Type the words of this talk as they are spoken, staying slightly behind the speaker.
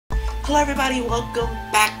Hello everybody, welcome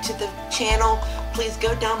back to the channel. Please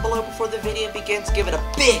go down below before the video begins, give it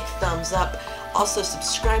a big thumbs up. Also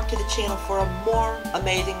subscribe to the channel for more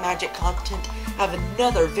amazing magic content. I have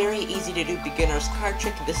another very easy to do beginner's card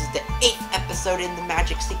trick. This is the 8th episode in the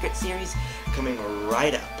Magic Secret series, coming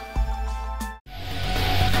right up.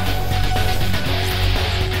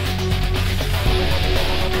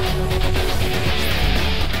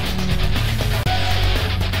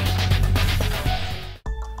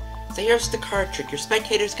 So here's the card trick. Your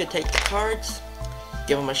spectators could take the cards,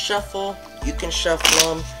 give them a shuffle. You can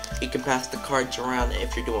shuffle them. You can pass the cards around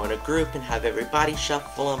if you're doing a group and have everybody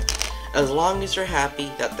shuffle them. As long as you're happy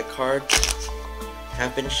that the cards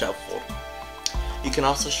have been shuffled. You can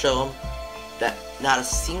also show them that not a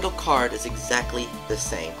single card is exactly the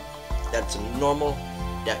same. That's a normal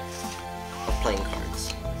deck of playing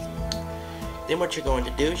cards. Then what you're going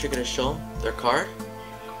to do is you're going to show them their card,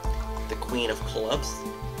 the Queen of Clubs.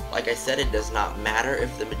 Like I said, it does not matter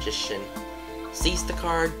if the magician sees the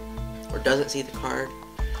card or doesn't see the card,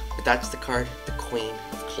 but that's the card, the Queen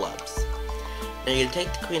of Clubs. Now you're going to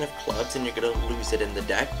take the Queen of Clubs and you're going to lose it in the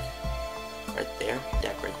deck, right there,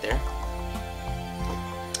 deck right there.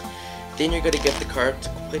 Then you're going to give the cards a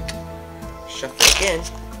quick shuffle again,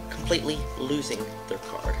 completely losing their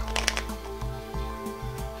card.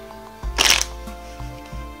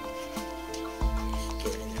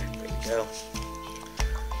 Get it in there, there you go.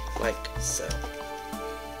 Like so.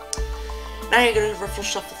 Now you're going to riffle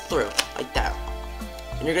shuffle through, like that.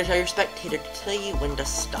 And you're going to tell your spectator to tell you when to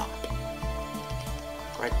stop.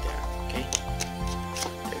 Right there, okay?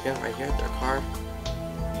 There you go, right here, their card.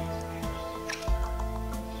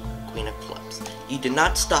 Queen of Clubs. You did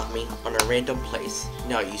not stop me on a random place.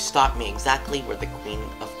 No, you stopped me exactly where the Queen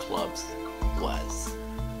of Clubs was.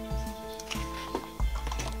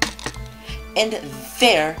 And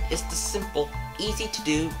there is the simple, easy to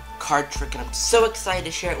do card trick, and I'm so excited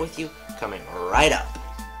to share it with you, coming right up.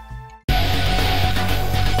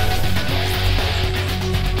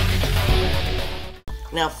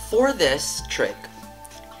 Now for this trick,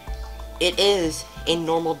 it is a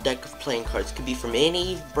normal deck of playing cards. It could be from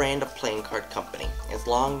any brand of playing card company, as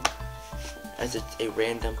long as it's a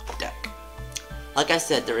random deck. Like I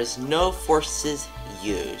said, there is no forces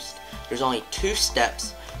used. There's only 2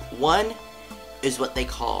 steps. One is what they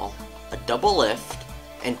call a double lift,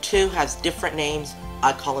 and 2 has different names.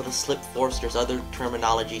 I call it a slip force. There's other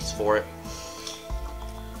terminologies for it.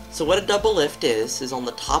 So what a double lift is on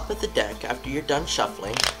the top of the deck after you're done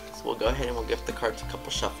shuffling. So we'll go ahead and we'll give the cards a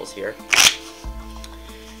couple shuffles here.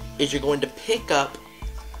 Is you're going to pick up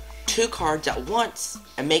 2 cards at once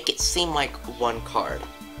and make it seem like one card.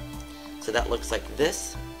 So that looks like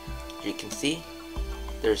this. As you can see,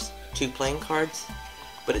 there's 2 playing cards,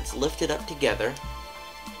 but it's lifted up together.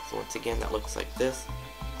 So once again, that looks like this.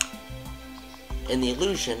 And the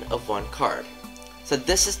illusion of one card. So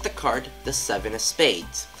this is the card, the 7 of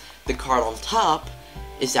Spades. The card on top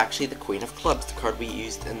is actually the Queen of Clubs, the card we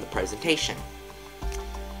used in the presentation.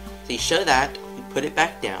 So you show that, you put it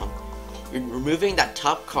back down, you're removing that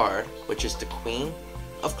top card, which is the Queen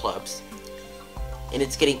of Clubs, and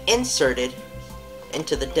it's getting inserted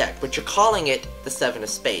into the deck, but you're calling it the 7 of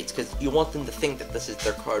Spades, because you want them to think that this is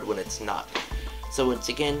their card when it's not. So once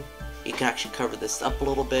again, you can actually cover this up a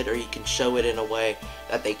little bit, or you can show it in a way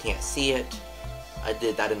that they can't see it. I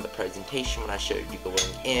did that in the presentation when I showed you going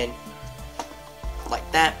in,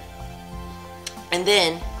 like that. And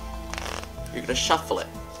then, you're going to shuffle it,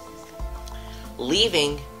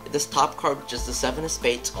 leaving this top card, which is the 7 of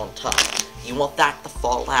Spades, on top. You want that to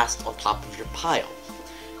fall last on top of your pile.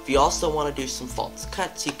 If you also want to do some false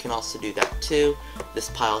cuts, you can also do that too. This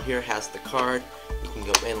pile here has the card. You can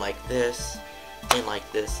go in like this, in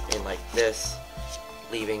like this, in like this,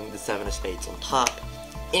 leaving the 7 of Spades on top.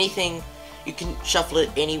 Anything, you can shuffle it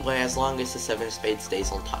anyway as long as the 7 of Spades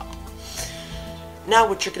stays on top. Now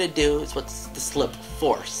what you're going to do is what's the slip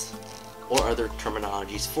force, or other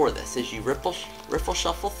terminologies for this, is you riffle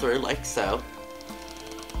shuffle through like so,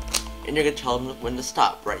 and you're going to tell them when to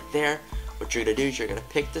stop right there. What you're going to do is you're going to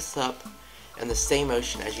pick this up in the same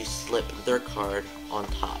motion as you slip their card on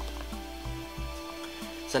top.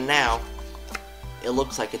 So now, it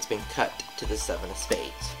looks like it's been cut to the 7 of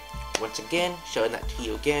Spades. Once again, showing that to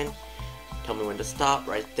you again. Tell me when to stop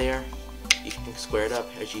right there. You can square it up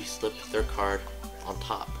as you slip their card on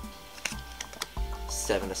top.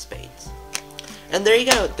 7 of Spades. And there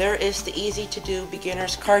you go. There is the easy to do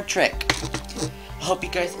beginner's card trick. I hope you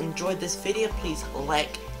guys enjoyed this video. Please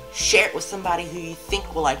like, share it with somebody who you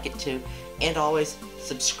think will like it too. And always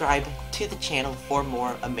subscribe to the channel for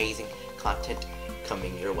more amazing content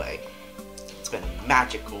coming your way. It's been a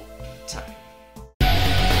magical time.